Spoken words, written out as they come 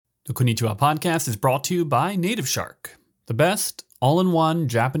The Konnichiwa podcast is brought to you by Native Shark, the best all-in-one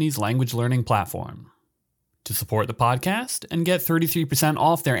Japanese language learning platform. To support the podcast and get 33%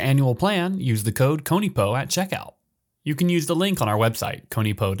 off their annual plan, use the code KONIPO at checkout. You can use the link on our website,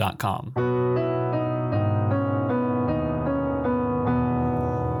 konipo.com.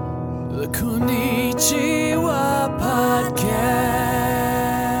 The Konnichiwa podcast.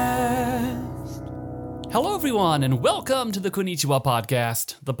 Hello, everyone, and welcome to the Konnichiwa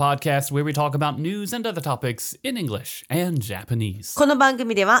podcast, the podcast where we talk about news and other topics in English and Japanese. この番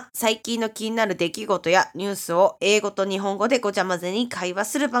組では最近の気になる出来事やニュースを英語と日本語でごちゃ混ぜに会話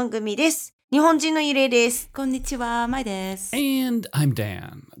する番組です。日本人のゆれいです。こんにちは、まいです。And I'm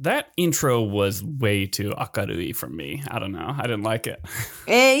Dan. That intro was way too akarui for me. I don't know. I didn't like it.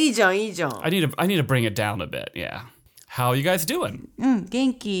 いいじゃん、いいじゃん。I need to bring it down a bit, yeah. How are you guys doing?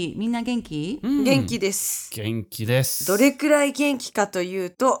 元気。みんな元気？元気です。元気です。どれくらい元気かという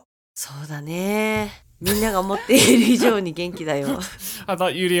と、そうだね。みんなが思っている以上に元気だよ。I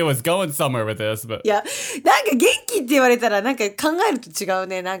thought Yuria was going somewhere with this, but... いや、なんか元気って言われたらなんか考えると違う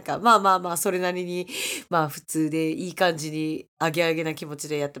ね。なんかまあそれなりにまあ普通でいい感じにアゲアゲな気持ち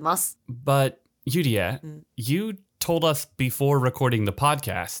でやってます。But Yuria, you told us before recording the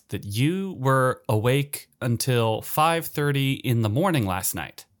podcast that you were awake until 5:30 in the morning last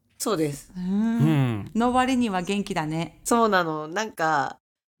night. そうです。の割には元気だね。そうなの。なんか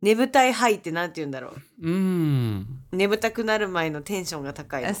眠たいハイってなんて言うんだろう。眠たくなる前のテンションが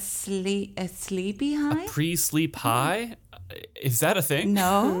高いの。A sleepy high? A pre-sleep high? Is that a thing?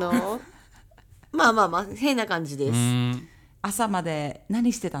 No. まあ変な感じです。朝まで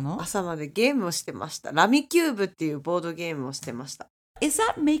何してたの？朝までゲームをしてました。ラミキューブっていうボードゲームをしてました。Is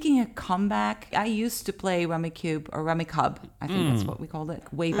that making a comeback? I used to play Rummy Cube or Rummy Cub. I think that's what we called it.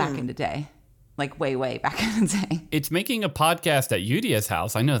 Way back in the day. Like way back in the day. It's making a podcast at Yuria's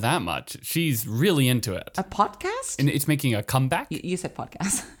house. I know that much. She's really into it. A podcast? And it's making a comeback? You said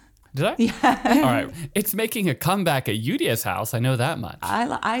podcast. Did I? Yeah. All right. It's making a comeback at Yuria's house. I know that much.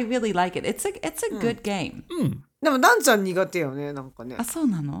 I really like it. It's a good game. でもダンちゃん苦手よね、なんかね。あ、そう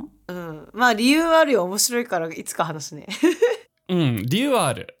なの？まあ理由あるよ。面白いからいつか話すね。理由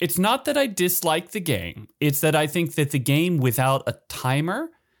ある. It's not that I dislike the game. It's that I think that the game without a timer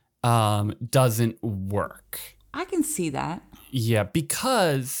doesn't work. I can see that. Yeah,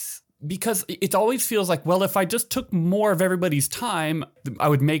 because it always feels like, well, if I just took more of everybody's time, I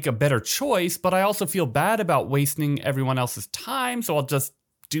would make a better choice, but I also feel bad about wasting everyone else's time, so I'll just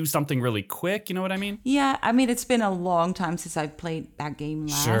do something really quick, you know what I mean? Yeah, I mean, it's been a long time since I played that game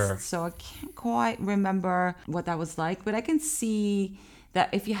last, Sure. So I can't quite remember what that was like, but I can see that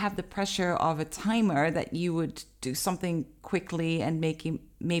if you have the pressure of a timer, that you would do something quickly and maybe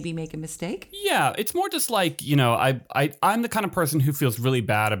make a mistake. Yeah, it's more just like, you know, I'm the kind of person who feels really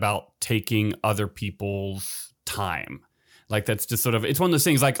bad about taking other people's time. Like that's just sort of, it's one of those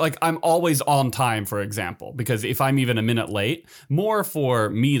things like I'm always on time, for example, because if I'm even a minute late, more for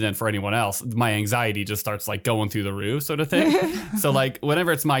me than for anyone else, my anxiety just starts like going through the roof sort of thing. So like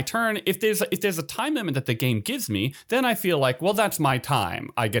whenever it's my turn, if there's a time limit that the game gives me, then I feel like, well, that's my time.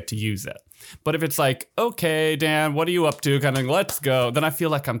 I get to use it. But if it's like, okay, Dan, what are you up to? Kind of let's go. Then I feel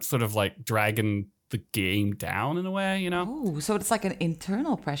like I'm sort of like dragging the game down in a way, you know? Oh, so it's like an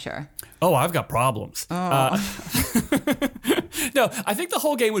internal pressure. Oh, I've got problems. No, I think the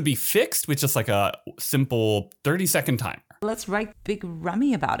whole game would be fixed with just like a simple 30-second timer. Let's write Big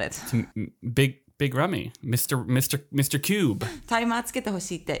Rummy about it. Big Rummy, Mr. Cube. タイマーつけてほ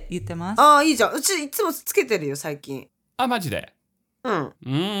しいって言ってます。ああ、いいじゃん。うちいつもつけてるよ、最近。あ、マジで？I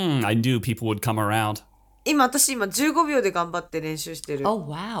knew people would come around. 私15秒で頑張って練習してる。Oh,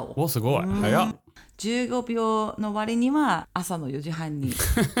 wow. お、すごい。早っ。15秒の割には朝の4時半に。だか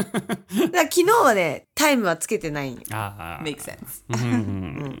ら昨日はね、タイムはつけてないんよ。Makes sense.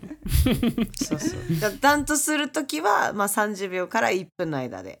 そう。ダンとするときは、まあ30秒から1分の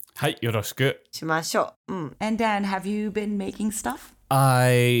間で。はい、よろしく。しましょう。And Dan, have you been making stuff?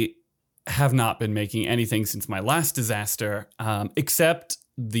 I have not been making anything since my last disaster, except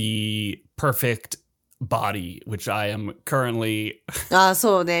the perfect body, which I am currently...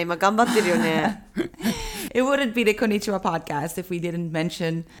 そうね。今頑張ってるよね。It wouldn't be the Konnichiwa podcast if we didn't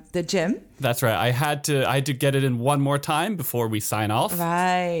mention the gym. That's right. I had to get it in one more time before we sign off.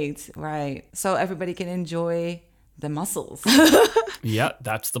 Right. So everybody can enjoy the muscles. Yeah,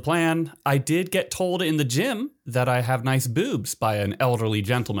 that's the plan. I did get told in the gym that I have nice boobs by an elderly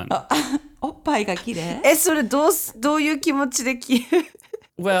gentleman. おっぱいが綺麗？それどういう気持ちで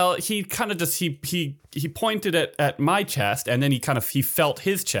Well, he kind of just he pointed at my chest, and then he felt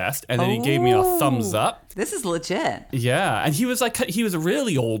his chest, and then he gave me a thumbs up. This is legit. Yeah, and he was a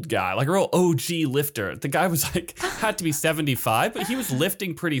really old guy, like a real OG lifter. The guy was had to be 75, but he was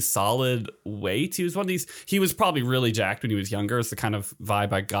lifting pretty solid weights. He was one of these. He was probably really jacked when he was younger. Is the kind of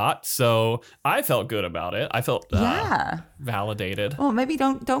vibe I got. So I felt good about it. I felt validated. Well, maybe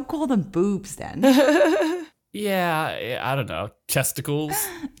don't call them boobs then. Yeah, I don't know. Chesticles.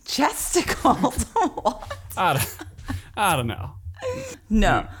 Chesticles. What? I don't know.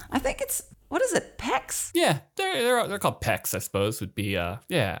 No, I think it's. What is it? Pecs? Yeah, they're called pecs, I suppose. Would be yeah.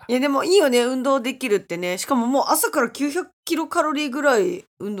 いやでもいいよね、運動できるってね。しかももう朝から900キロカロリーぐらい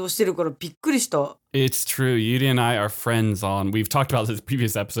運動してるからびっくりした。It's true. Yuri and I are friends on. We've talked about this in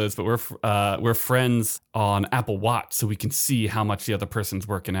previous episodes, but we're friends on Apple Watch, so we can see how much the other person's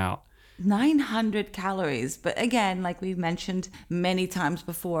working out. 900 calories. But again, like we've mentioned many times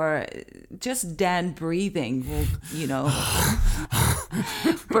before, just Dan breathing will,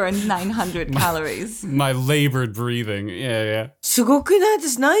 burn 900 calories. My labored breathing. Yeah. すごくない？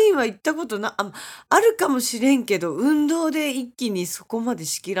私9は行ったことあるかもしれんけど、運動で一気にそこまで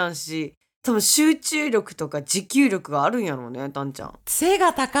しきらんし、多分集中力とか持久力があるんやろうね、タンちゃん。背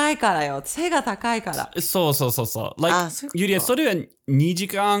が高いからよ。背が高いから。そう。Like, ゆりえ、それは1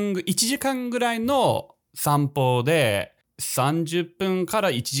時間ぐらいの散歩で30分か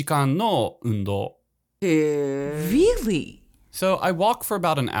ら1時間の運動。へー。Really? So I walk for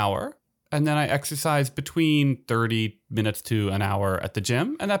about an hour, and then I exercise between 30 minutes to an hour at the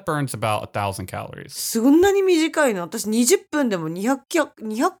gym, and that burns about 1,000 calories. そんなに短いの？私20分でも200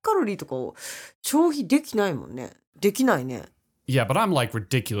カロリーとかを消費できないもんね。できないね。Yeah, but I'm like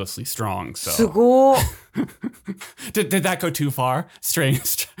ridiculously strong, so. すごー。Did that go too far? Strain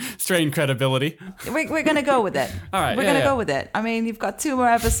credibility? We're going to go with it. All right. We're going to go with it. I mean, you've got 2 more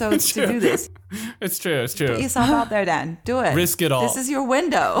episodes to do this. It's true. Put yourself out there, Dan. Do it. Risk it all. This is your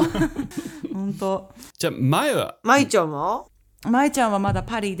window. 本当。じゃあ、前は？舞ちゃんは？舞ちゃんはまだ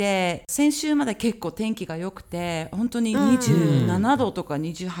パリで、先週まで結構天気が良くて、本当に27度とか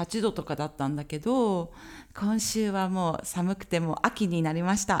28度とかだったんだけど、今週はもう寒くてもう秋になり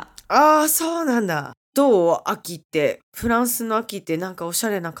ました。ああ、そうなんだ。どう？秋って。フランスの秋ってなんかおしゃ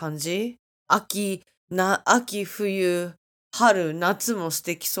れな感じ？秋、冬、春、夏も素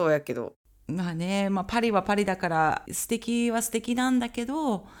敵そうやけど。まあね、パリはパリだから素敵は素敵なんだけ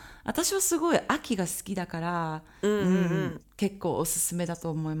ど、私はすごい秋が好きだから、結構おすすめだと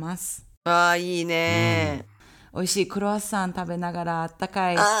思います。ああ、いいね。美味しいクロワッサン食べながら、あった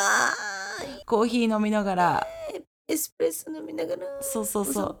かいコーヒー飲みながら、エスプレッソ飲みながら。そう。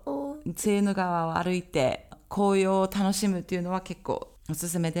セーヌ川を歩いて紅葉を楽しむっていうのは結構おす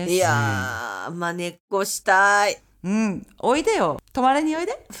すめです。いやー、まねっこしたい。おいでよ。泊まりにおい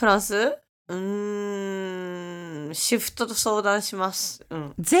で。フランス？シフトと相談します。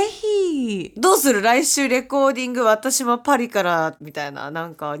ぜひ。どうする？来週レコーディング、私もパリからみたいな、な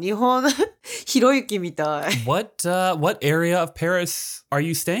んか日本ひろゆきみたい。What area of Paris are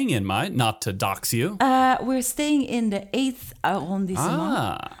you staying in, Mai? Not to dox you. We're staying in the 8th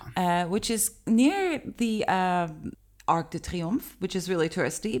arrondissement, which is near the Arc de Triomphe, which is really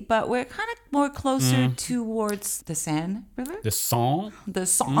touristy, but we're kind of more closer towards the Seine River. The Seine? The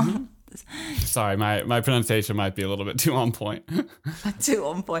Seine. Sorry, my pronunciation might be a little bit too on point. Too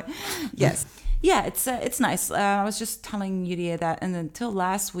on point. Yes. Yeah, it's nice. I was just telling Yuria that, and until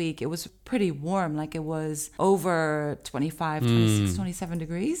last week, it was pretty warm. Like it was over 25, 26, 27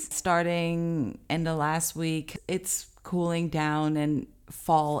 degrees. Starting in the last week, it's cooling down and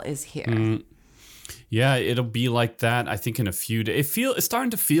fall is here. Yeah, it'll be like that, I think, in a few days. It's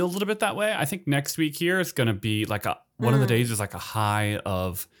starting to feel a little bit that way. I think next week here is going to be like one of the days is like a high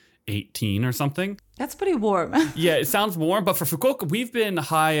of 18 or something. That's pretty warm. Yeah, it sounds warm, but for Fukuoka, we've been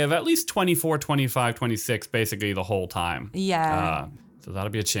high of at least 24, 25, 26 basically the whole time. Yeah. So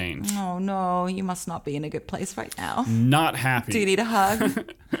that'll be a change. Oh no, you must not be in a good place right now. Not happy. Do you need a hug?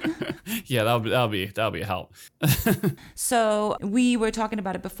 Yeah, that'll be a help. So we were talking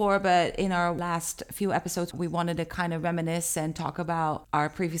about it before, but in our last few episodes, we wanted to kind of reminisce and talk about our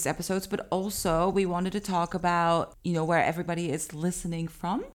previous episodes, but also we wanted to talk about, where everybody is listening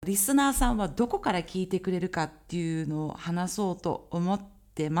from. リスナーさんはどこから聞いてくれるかっていうのを話そうと思っ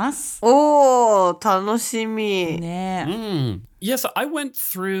てます。おー、楽しみ。ねえ。Yeah, so I went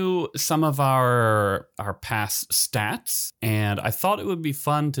through some of our past stats, and I thought it would be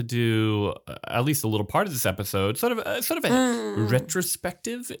fun to do at least a little part of this episode, sort of a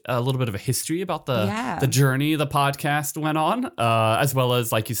retrospective, a little bit of a history about the journey the podcast went on, as well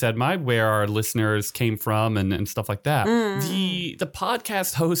as, like you said, where our listeners came from and stuff like that. The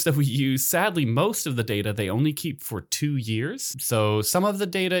podcast host that we use, sadly, most of the data they only keep for 2 years, so some of the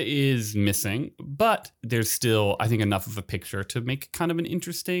data is missing, but there's still, I think, enough of a picture to make kind of an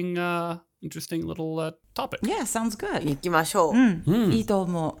interesting little topic. Yeah, sounds good. 行きましょう。いいと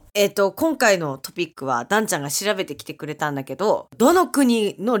思う。今回のトピックはダンちゃんが調べてきてくれたんだけど、どの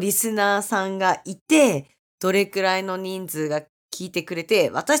国のリスナーさんがいて、どれくらいの人数が聞いてくれて、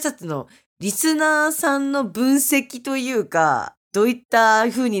私たちのリスナーさんの分析というか、どういった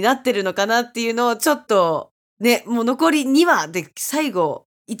風になってるのかなっていうのをちょっとね、もう残り2話で最後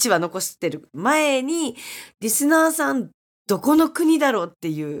1話残してる前に、リスナーさんどこの国だろうって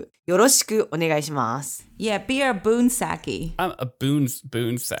いう、よろしくお願いします。Yeah, be our Boonsacky. I'm a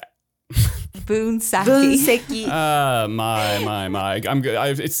Boonsack. Boonsacky. 分析。My. I'm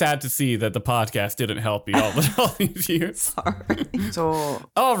good. It's sad to see that the podcast didn't help you all these years. Sorry. そう。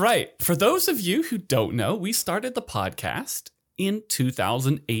All right. For those of you who don't know, we started the podcast in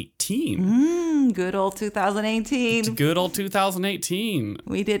 2018. Good old 2018. Good old 2018.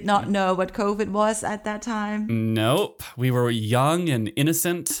 We did not know what COVID was at that time. Nope. We were young and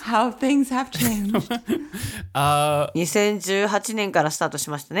innocent. How things have changed. 2018年からスタート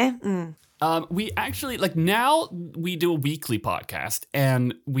しましたね。We actually, now we do a weekly podcast,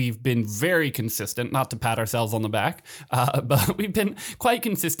 and we've been very consistent, not to pat ourselves on the back, but we've been quite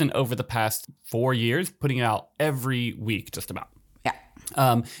consistent over the past 4 years, putting out every week, just about. Yeah.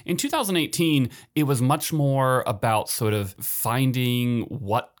 In 2018, it was much more about sort of finding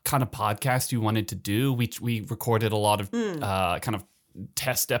what kind of podcast you wanted to do. We recorded a lot of kind of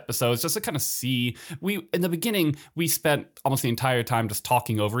test episodes just to kind of see. In the beginning we spent almost the entire time just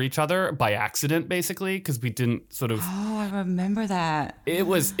talking over each other by accident, basically, because we didn't sort of. Oh, I remember that. It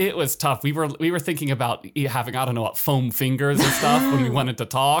was tough. We were thinking about having, I don't know what, foam fingers and stuff when we wanted to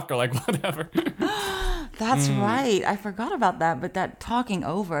talk or whatever. That's right. I forgot about that. But that talking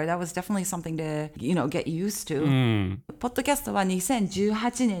over, that was definitely something to, get used to. ポッドキャストは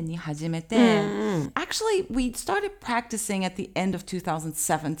2018年に始めて、actually, we started practicing at the end of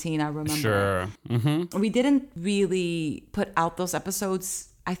 2017, I remember. Sure. We didn't really put out those episodes,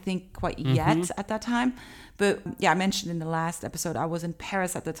 I think, quite yet at that time. But yeah, I mentioned in the last episode, I was in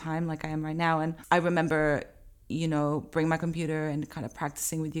Paris at the time, like I am right now. And I remember, bring my computer and kind of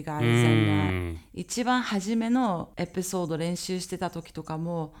practicing with you guys. And 一番初めのエピソード練習してた時とか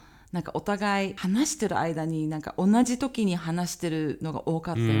も、なんかお互い話してる間になんか同じ時に話してるのが多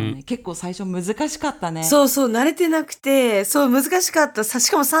かったよね。結構最初難しかったね。そう、慣れてなくて、難しかった。し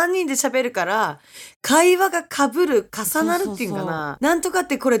かも3人で喋るから、会話が被る、重なるっていうかな。なんとかっ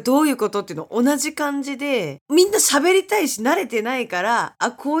てこれどういうことっていうの同じ感じで、みんな喋りたいし慣れてないから、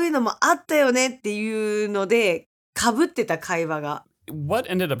こういうのもあったよねっていうので、被ってた会話が。What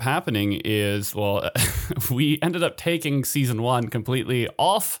ended up happening is, we ended up taking season 1 completely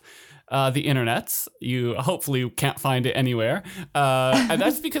off the internets. You hopefully can't find it anywhere. And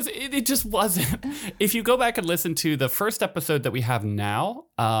that's because it just wasn't. If you go back and listen to the first episode that we have now,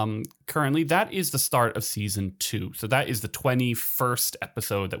 currently, that is the start of season 2. So that is the 21st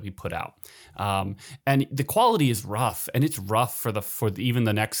episode that we put out. And the quality is rough, and it's rough for even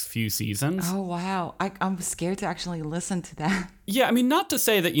the next few seasons. Oh, wow. I'm scared to actually listen to that. Yeah, I mean, not to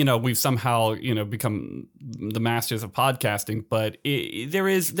say that, we've somehow, become the masters of podcasting, but there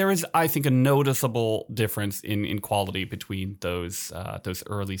is, I think, a noticeable difference in quality between those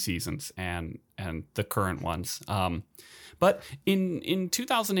early seasons and the current ones. But in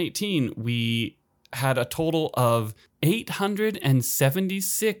 2018, we had a total of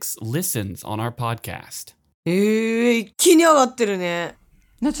 876 listens on our podcast. 一気に上がってるね。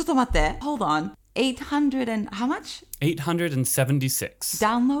No, ちょっと待って。Hold on. 800 and how much? 876.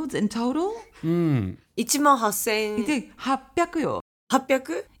 Downloads in total? 18,000。で、800よ。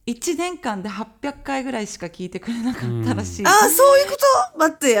800？ 1年間で800回ぐらいしか聞いてくれなかったらしい。そういうこと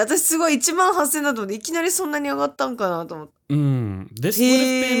待って、私すごい18,000だと思って、いきなりそんなに上がったんかなと思って。This would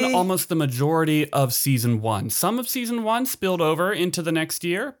have been almost the majority of season 1. Some of season 1 spilled over into the next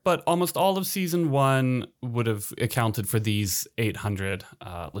year, but almost all of season 1 would have accounted for these 800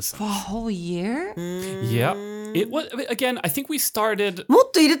 listens. For a whole year? Yeah. It was, again, I think we started... も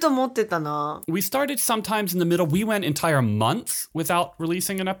っといると思ってたな。We started sometimes in the middle. We went entire months without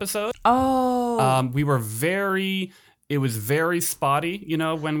releasing an episode. Oh. We were it was very spotty,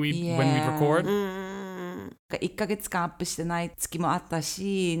 when we'd record. 1ヶ月間アップしてない月もあった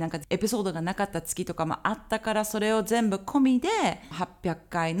し、なんかエピソードがなかった月とかもあったから、それを全部込みで800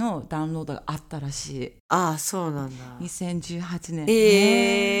回のダウンロードがあったらしい。ああ、そうなんだ。2018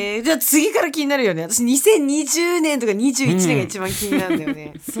年。じゃあ次から気になるよね。私2020年とか21年が一番気になるんだよ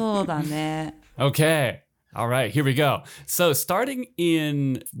ね。そうだね。Okay. All right, here we go. So starting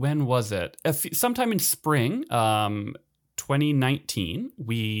in, when was it? Sometime in spring, 2019,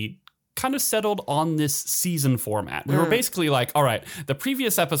 we kind of settled on this season format. We were basically like, all right, the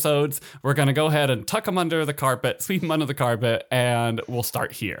previous episodes, we're going to go ahead and tuck them under the carpet, sweep them under the carpet, and we'll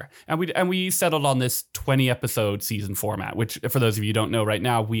start here. And we settled on this 20-episode season format, which for those of you who don't know right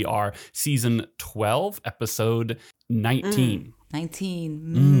now, we are season 12, episode 19.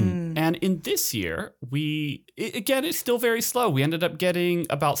 19. And in this year, again, it's still very slow. We ended up getting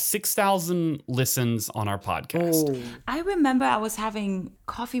about 6,000 listens on our podcast. Oh. I remember I was having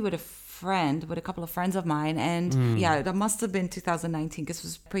coffee with a couple of friends of mine, and yeah, that must have been 2019 because it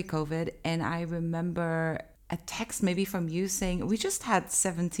was pre-COVID. And I remember a text maybe from you saying, we just had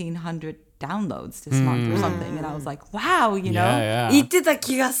 1,700 downloads this month or something. And I was like, wow, you know? Yeah, yeah. 言ってた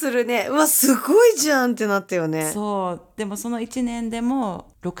気がするね。うわ、すごいじゃんってなったよね。そう。でもその1年で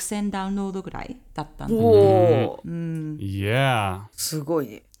も6000ダウンロードぐらいだったんだ。おー。Yeah. すごい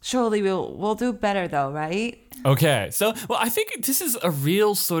ね。Surely we'll do better though, right? Okay. So, well, I think this is a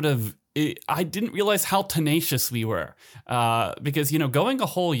real sort of, I didn't realize how tenacious we were. Because, going a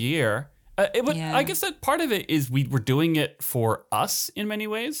whole year, I guess that part of it is we were doing it for us in many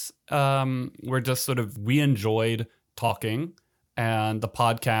ways. We're just sort of, we enjoyed talking, and the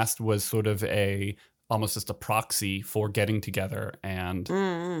podcast was sort of almost just a proxy for getting together and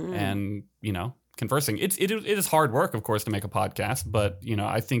conversing. It is hard work, of course, to make a podcast, but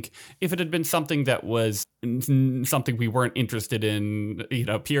I think if it had been something that was something we weren't interested in,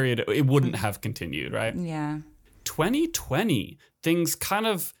 period, it wouldn't have continued, right? Yeah. 2020, things kind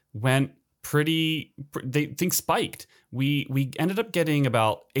of went things spiked. We ended up getting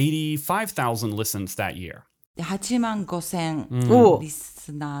about 85,000 listens that year. 85,000 リ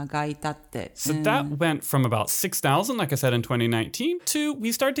スナーがいたって。So that went from about 6,000, like I said, in 2019, to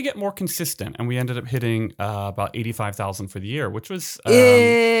we started to get more consistent, and we ended up hitting about 85,000 for the year, which was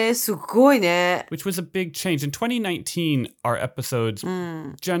すごいね。 which was a big change. In 2019, our episodes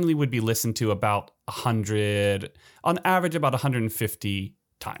generally would be listened to about 100, on average about 150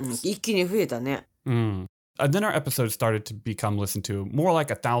 times. 一気に増えたね。And then our episodes started to become listened to more like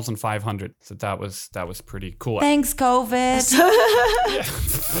 1,500. So that was pretty cool. Thanks, COVID!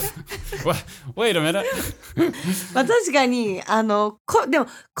 Wait a minute. まあ確かに、でも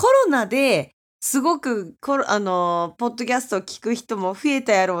コロナですごくポッドキャストを聞く人も増え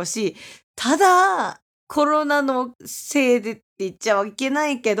たやろうし、ただ、コロナのせいでって言っちゃいけな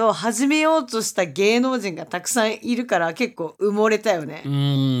いけど、始めようとした芸能人がたくさんいるから結構埋もれたよね。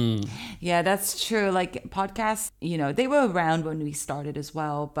Yeah, that's true. Like podcasts, they were around when we started as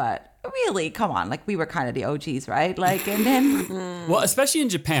well, but really, come on, like we were kind of the OGs, right? Like, and then well, especially in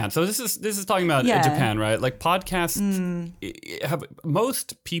Japan. So this is talking about Japan, right? Like podcasts have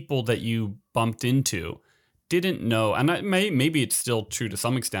most people that you bumped into didn't know, and maybe it's still true to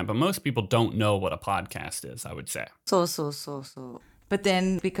some extent, but most people don't know what a podcast is, I would say. そうそうそうそう。 But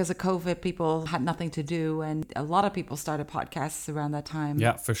then because of COVID, people had nothing to do, and a lot of people started podcasts around that time.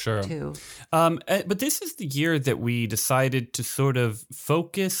 Yeah, for sure. Too. But this is the year that we decided to sort of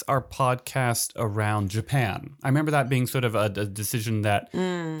focus our podcast around Japan. I remember that being sort of a decision that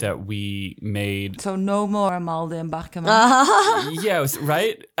we made. So no more Malden Bachmann. Yeah,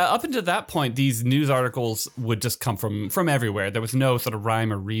 right? Up until that point, these news articles would just come from everywhere. There was no sort of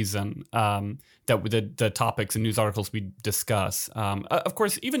rhyme or reason that the topics and news articles we discuss. Of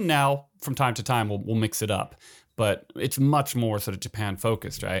course, even now, from time to time, we'll mix it up. But it's much more sort of Japan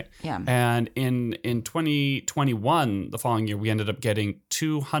focused, right? Yeah. And in 2021, the following year, we ended up getting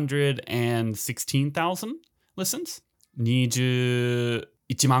 216,000 listens. 21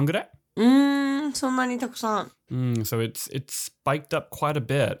万ぐらい? そんなにたくさん。 So it's spiked up quite a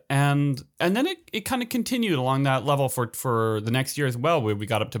bit, and then it kind of continued along that level for the next year as well, where we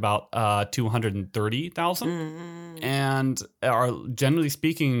got up to about 230,000. And generally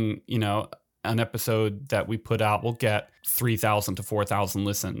speaking, an episode that we put out will get 3,000 to 4,000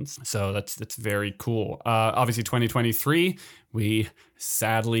 listens. So that's very cool. Obviously, 2023, we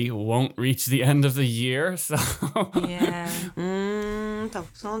sadly won't reach the end of the year. So Yeah. た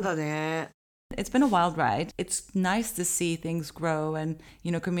くさんだね。 It's been a wild ride. It's nice to see things grow and,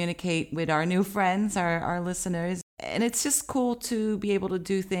 communicate with our new friends, our listeners. And it's just cool to be able to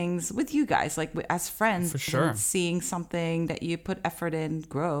do things with you guys, like as friends. For sure. And seeing something that you put effort in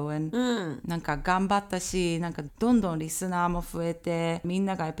grow. And なんか頑張ったし、なんかどんどんリスナーも増えて、みん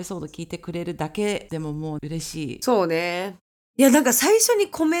ながエピソード聞いてくれるだけでももう嬉しい。そうね。いや、なんか最初に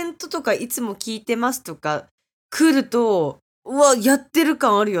コメントとかいつも聞いてますとか来ると、うわ、やってる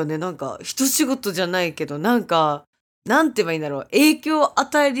感あるよね。なんか一仕事じゃないけど、なんか、なんて言えばいいんだろう。影響を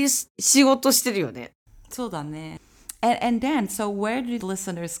与える仕事してるよね。そうだね。And Dan, so where did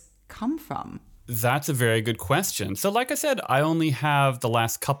listeners come from? That's a very good question. So, like I said, I only have the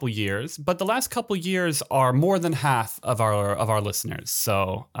last couple years, but the last couple years are more than half of our listeners.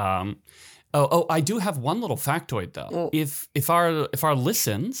 So, I do have one little factoid though. Oh. If our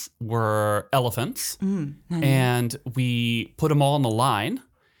listens were elephants and we put them all on the line,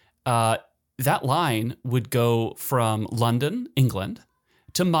 that line would go from London, England,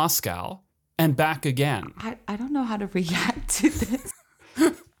 to Moscow and back again. I don't know how to react to this.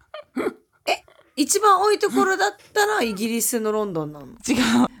 一番多いところだったらイギリスのロンドンなの。違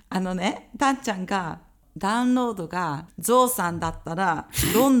う。ダンちゃんがダウンロードがゾウさんだったら、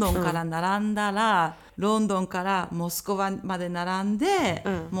ロンドンから並んだら、ロンドンからモスクワまで並んで、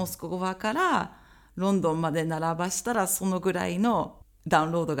モスクワからロンドンまで並ばしたら、そのぐらいのダウ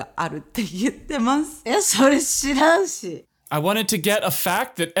ンロードがあるって言ってます。いや、それ知らんし。I wanted to get a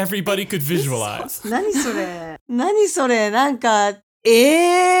fact that everybody could visualize. 何それ何それなんか、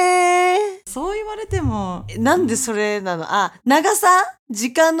そう言われても。なんでそれなの？あ、長さ？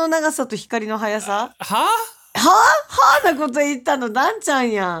時間の長さと光の速さ？はなこと言ったのダンちゃ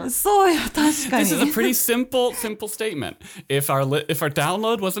んやん。そうよ、確かに。This is a pretty simple statement. If our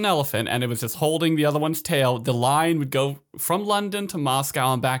download was an elephant and it was just holding the other one's tail, the line would go from London to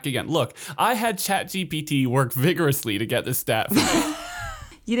Moscow and back again. Look, I had ChatGPT work vigorously to get this stat for me.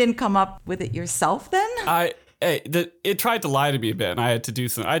 You didn't come up with it yourself then? It tried to lie to me a bit, and I had to do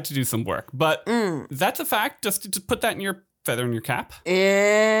some work. But that's a fact. Just to put that in your feather in your cap. 考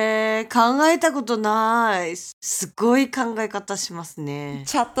えたことない。すごい考え方しますね。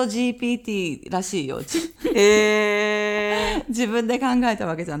チャット GPT らしいよ。自分で考えた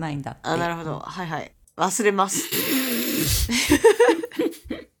わけじゃないんだって。あ、なるほど。はいはい。忘れます。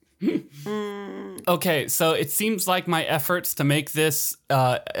Okay, so it seems like my efforts to make this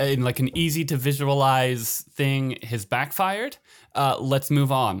in like an easy to visualize thing has backfired. Let's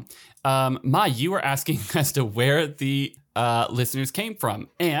move on. Ma, you were asking as to where the listeners came from,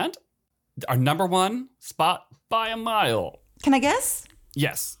 and our number one spot by a mile. Can I guess?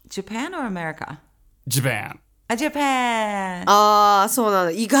 Yes. Japan or America? Japan. Japan. ああ、そうな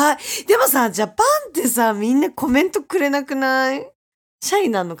の。意外。でもさ、ジャパンってさ、みんなコメントくれなくない？シャイ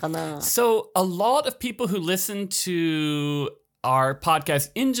なのかな？ So a lot of people who listen to our podcast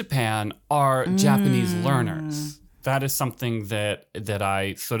in Japan are Japanese learners. That is something that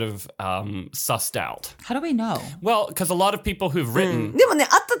I sort of sussed out. How do we know? Well, because a lot of people who've written... でもね、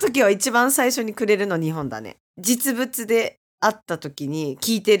会った時は一番最初にくれるの日本だね。実物で会った時に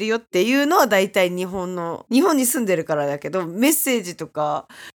聞いてるよっていうのは大体日本に住んでるからだけど、メッセージとか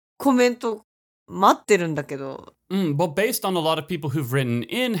コメント待ってるんだけど。Well, based on a lot of people who've written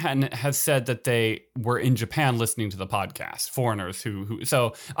in have said that they were in Japan listening to the podcast, foreigners who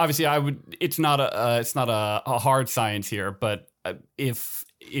so obviously it's not a hard science here, but if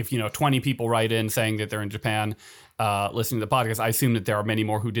 20 people write in saying that they're in Japan listening to the podcast, I assume that there are many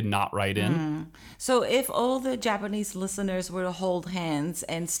more who did not write in. So if all the Japanese listeners were to hold hands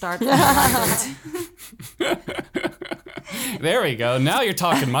and start There we go. Now you're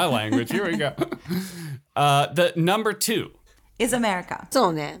talking my language. Here we go. The number 2 is America. そ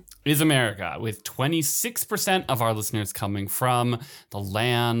うね。is America, with 26% of our listeners coming from the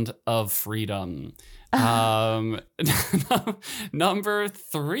land of freedom. Number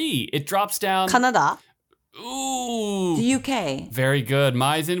 3, it drops down. カナダ？ Ooh. The UK. Very good.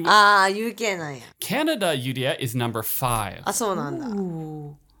 Maizen. ああ、UK なんや。 Canada, Yudia, is number 5. あ、そうなんだ。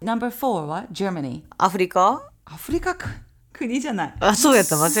Ooh. Number 4, what? Germany. アフリカ？アフリカ国じゃない。あ、そうやっ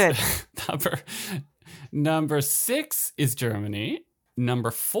た。間違えた。Number 6 is Germany.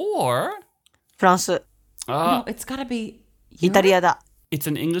 Number 4. フランス。No, it's gotta be イタリアだ。It's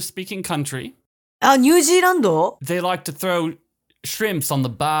an English-speaking country. あ、ニュージーランド？ They like to throw shrimps on the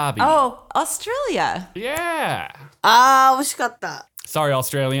barbie. Oh, Australia. Yeah. あー、惜しかった。 Sorry,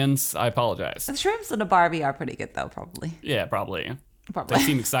 Australians. I apologize. The shrimps and the Barbie are pretty good though, probably. Yeah, probably. Probably. They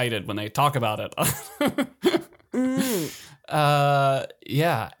seem excited when they talk about it.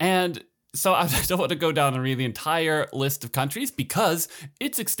 Yeah, and so I don't want to go down and read the entire list of countries because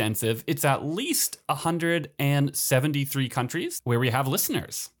it's extensive. It's at least 173 countries where we have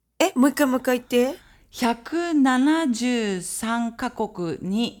listeners. もう一回言って。173カ国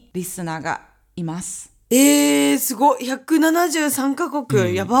にリスナーがいます。すごい。173カ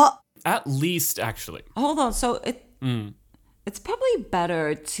国。やば。At least, actually. Hold on, so it's probably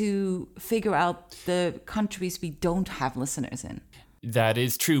better to figure out the countries we don't have listeners in. That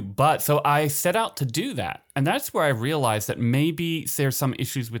is true. But so I set out to do that. And that's where I realized that maybe there's some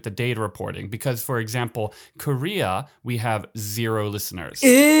issues with the data reporting. Because, for example, Korea, we have 0 listeners.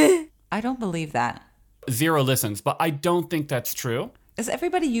 I don't believe that. 0 listens. But I don't think that's true. Is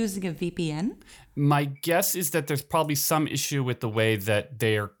everybody using a VPN? My guess is that there's probably some issue with the way that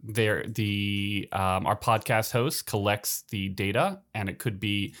our podcast host collects the data. And it could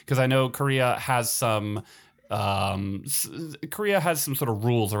be, because I know Korea has some sort of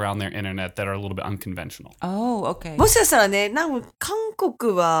rules around their internet that are a little bit unconventional. Oh, okay. もしかしたらね、なんか韓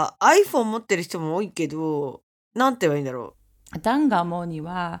国は iPhone 持ってる人も多いけど、なんて言えばいいんだろダンが思うに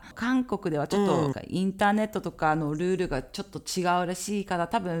は韓国ではちょっとインターネットとかのルールがちょっと違うらしいから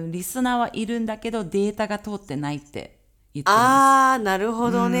多分リスナーはいるんだけどデータが通ってないって言ってます。なる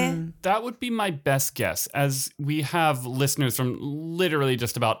ほどね。That would be my best guess, as we have listeners from literally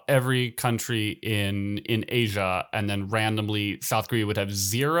just about every country in Asia, and then randomly South Korea would have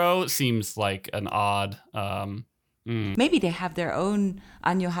 0. Seems like an odd... Maybe they have their own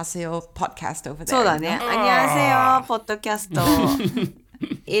안녕하세요 podcast over there. そうだね。안녕하세요ポッドキャスト。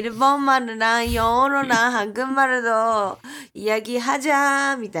일본말이랑 영어로랑 한국말도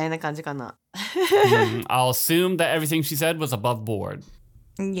이야기하자みたいな感じかな。I'll assume that everything she said was above board.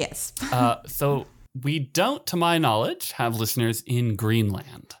 Yes. So we don't, to my knowledge, have listeners in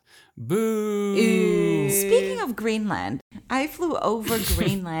Greenland. Boo! Speaking of Greenland, I flew over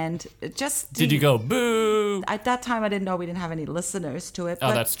Greenland just Did you go boo? At that time, I didn't know we didn't have any listeners to it.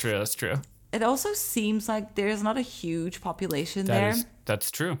 Oh, that's true. That's true. It also seems like there's not a huge population there.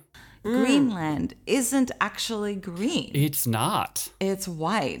 That's true. Greenland isn't actually green. It's not. It's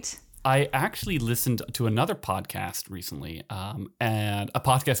white. I actually listened to another podcast recently, and a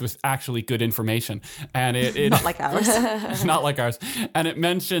podcast with actually good information. And it Not like ours. Not like ours. And it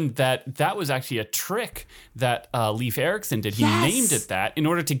mentioned that was actually a trick that Leif Erikson did. He named it that in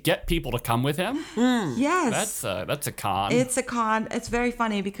order to get people to come with him. Yes. That's a con. It's a con. It's very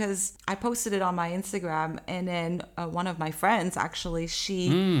funny because I posted it on my Instagram, and then one of my friends, actually,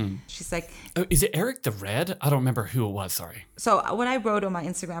 she's like... Oh, is it Eric the Red? I don't remember who it was, sorry. So what I wrote on my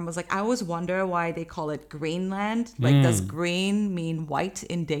Instagram was like, I always wonder why they call it Greenland. Like, does green mean white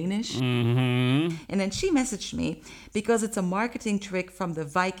in Danish? Mm-hmm. And then she messaged me because it's a marketing trick from the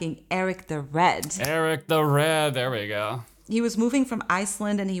Viking Eric the Red. Eric the Red, there we go. He was moving from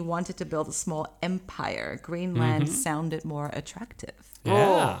Iceland and he wanted to build a small empire. Greenland sounded more attractive.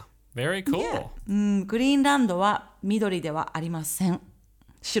 Yeah, very cool. Yeah. グリーンランドは緑ではありません。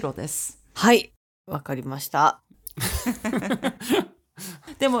白です。はい、わかりました。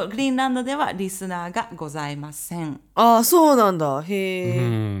でもグリーンランドではリスナーがございません。そうなんだ。へえ。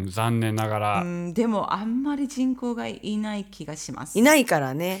残念ながら。でもあんまり人口がいない気がします。いないか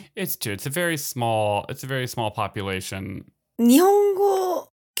らね。It's true. It's a very small population. 日本語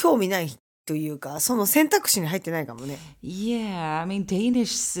興味ないというか、その選択肢に入ってないかもね。Yeah, I mean,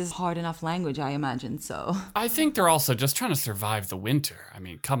 Danish is hard enough language, I imagine, so. I think they're also just trying to survive the winter. I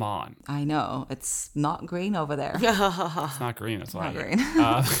mean, come on. I know. It's not green over there. It's not green. It's Not not green.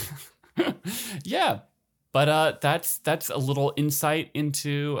 Yeah. But that's a little insight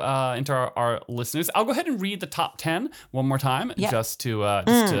into our listeners. I'll go ahead and read the top 10 one more time just to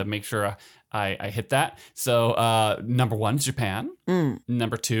make sure I hit that. So number 1 is Japan.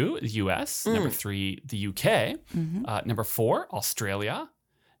 Number 2 is US. Number 3 the UK. Number 4 Australia.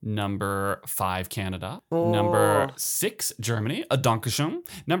 Number 5 Canada. Number 6 Germany. Dankeschön.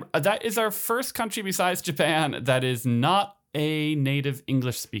 That is our first country besides Japan that is not a native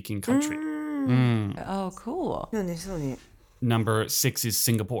English speaking country. Oh, cool. そうね、そうね。 Number 6 is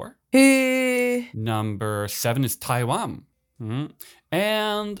Singapore. へえ。 Number 7 is Taiwan.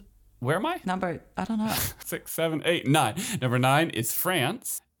 And where am I? Number, I don't know. 6, 7, 8, 9. Number 9 is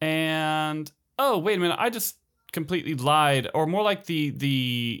France. And oh, wait a minute. I just completely lied. Or more like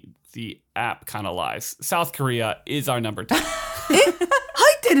the app kind of lies. South Korea is our number 10. 入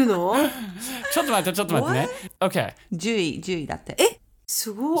ってるの？ちょっと待ってね. Okay. 10位だって。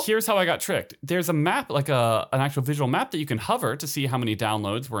すごい。 Here's how I got tricked. There's a map, like an actual visual map that you can hover to see how many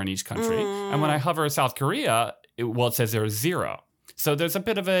downloads were in each country. And when I hover South Korea, it says there is 0. So there's a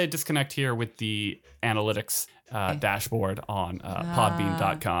bit of a disconnect here with the analytics dashboard on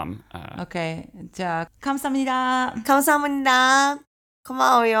podbean.com. Okay. じゃあ、감사합니다. 감사합니다.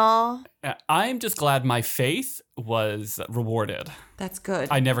 構うよ。I'm just glad my faith was rewarded. That's good.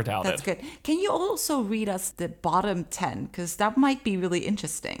 I never doubted. That's good. Can you also read us the bottom 10? Because that might be really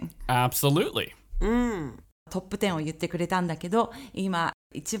interesting. Absolutely. トップ10を言ってくれたんだけど、今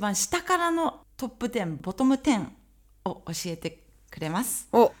一番下からのトップ10、ボトム10を教えてくれます。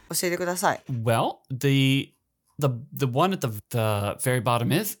お、教えてください。Well, the one at the very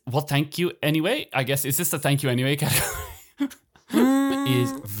bottom is, well, thank you anyway. I guess, is this the thank you anyway category?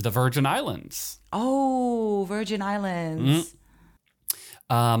 Is the Virgin Islands. Oh, Virgin Islands.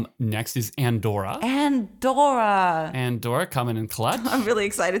 Next is Andorra. Andorra coming in clutch. I'm really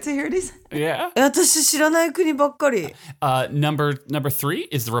excited to hear these. Yeah. 私知らない国ばっかり。Number 3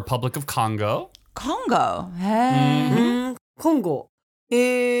 is the Republic of Congo. Congo. Hey. コンゴ。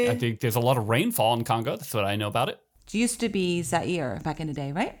I think there's a lot of rainfall in Congo. That's what I know about it. It used to be Zaire back in the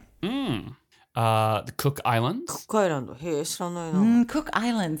day, right? The Cook Islands. コックアイランド。へえ、知らないな。Cook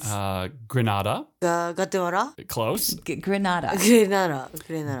Islands. Grenada. ガテマラ Close. Grenada. グレナラ。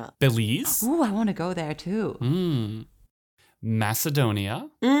Belize. Ooh, I want to go there too. Macedonia.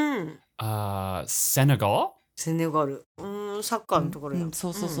 Senegal. セネガル。サッカーのところや。そ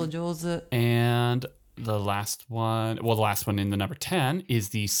う上手。And the last one in the number 10 is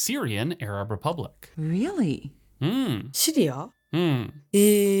the Syrian Arab Republic. Really? シリア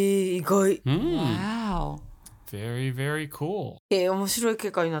意外。Wow. Very, very cool. 面白い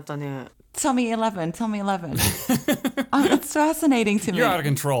結果になったね。Tell me 11. It's fascinating to me. You're out of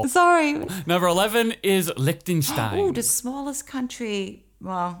control. Sorry. Number 11 is Liechtenstein. Oh, the smallest country,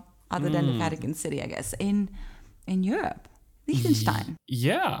 well, other than the Vatican City, I guess, in Europe. Liechtenstein.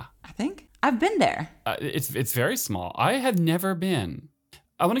 Yeah. I think. I've been there. It's very small. I have never been.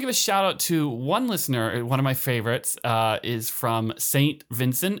 I want to give a shout out to one listener. One of my favorites is from St.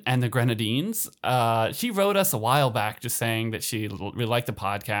 Vincent and the Grenadines. She wrote us a while back just saying that she really liked the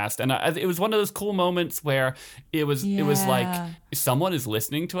podcast. And it was one of those cool moments where it was like someone is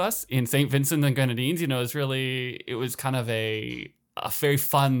listening to us in St. Vincent and the Grenadines. You know, it was kind of a very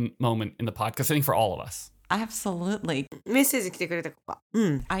fun moment in the podcast, I think, for all of us. Absolutely. メッセージ来てくれた子か。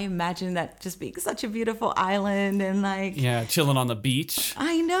I imagine that just being such a beautiful island and like... Yeah, chilling on the beach.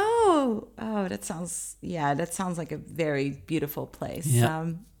 I know. Oh, that sounds like a very beautiful place.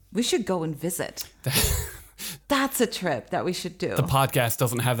 Yeah. We should go and visit. That's a trip that we should do. The podcast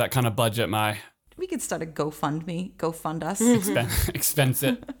doesn't have that kind of budget, Mai. We could start a GoFund us. Expense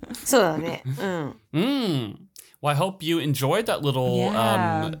it. そうだね。Well, I hope you enjoyed that little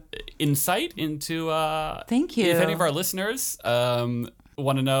insight into Thank you. If any of our listeners want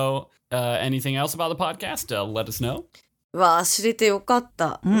to know anything else about the podcast, let us know. わあ、知れてよかっ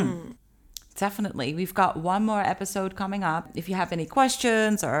た。Definitely. We've got one more episode coming up. If you have any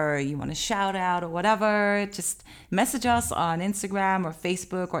questions or you want to shout out or whatever, just message us on Instagram or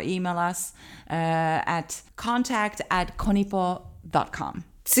Facebook or email us at contact@konipo.com.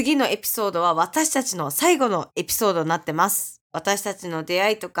 次のエピソードは私たちの最後のエピソードになってます。私たちの出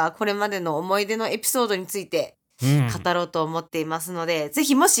会いとかこれまでの思い出のエピソードについて語ろうと思っていますので、ぜ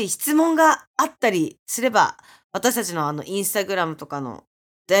ひもし質問があったりすれば、私たちのインスタグラムとかの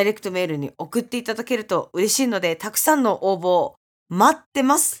ダイレクトメールに送っていただけると嬉しいので、たくさんの応募待って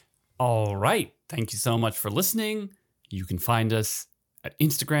ます。All right. Thank you so much for listening. You can find us at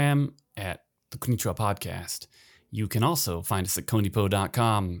Instagram at the Konnichiwa Podcast. You can also find us at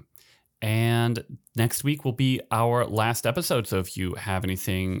konipo.com. And next week will be our last episode. So if you have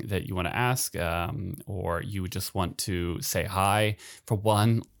anything that you want to ask or you just want to say hi for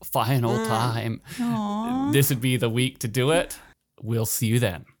one final time, this would be the week to do it. We'll see you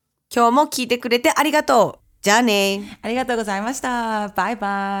then. 今日も聞いてくれてありがとう。じゃあね。ありがとうございました。バイ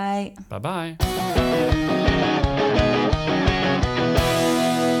バイ。Bye-bye.